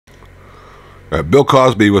Bill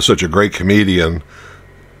Cosby was such a great comedian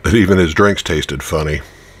that even his drinks tasted funny.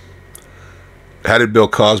 How did Bill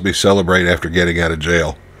Cosby celebrate after getting out of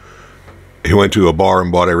jail? He went to a bar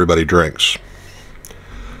and bought everybody drinks.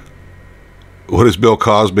 What does Bill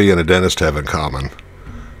Cosby and a dentist have in common?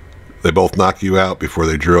 They both knock you out before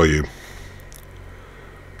they drill you.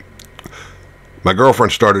 My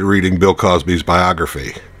girlfriend started reading Bill Cosby's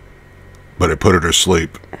biography, but it put her to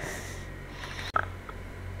sleep.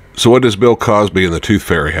 So what does Bill Cosby and the Tooth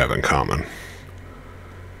Fairy have in common?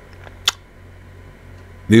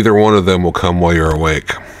 Neither one of them will come while you're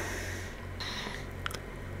awake.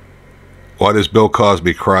 Why does Bill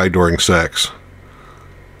Cosby cry during sex?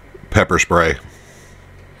 Pepper spray.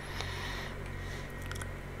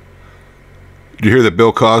 Did you hear that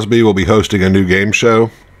Bill Cosby will be hosting a new game show?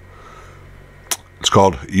 It's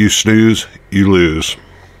called You Snooze, You Lose.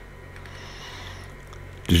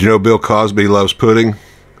 Did you know Bill Cosby loves pudding?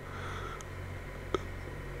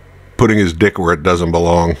 Putting his dick where it doesn't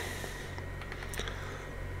belong.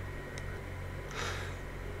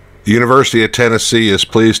 The University of Tennessee is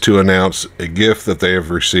pleased to announce a gift that they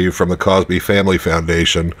have received from the Cosby Family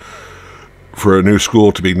Foundation for a new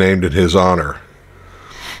school to be named in his honor.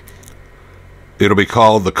 It'll be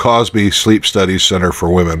called the Cosby Sleep Studies Center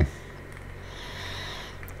for Women.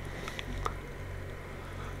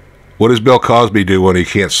 What does Bill Cosby do when he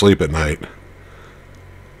can't sleep at night?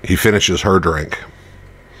 He finishes her drink.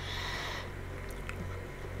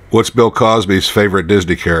 What's Bill Cosby's favorite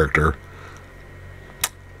Disney character?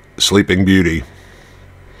 Sleeping Beauty.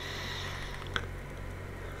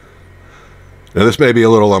 Now this may be a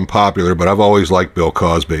little unpopular, but I've always liked Bill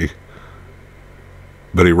Cosby.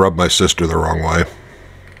 But he rubbed my sister the wrong way.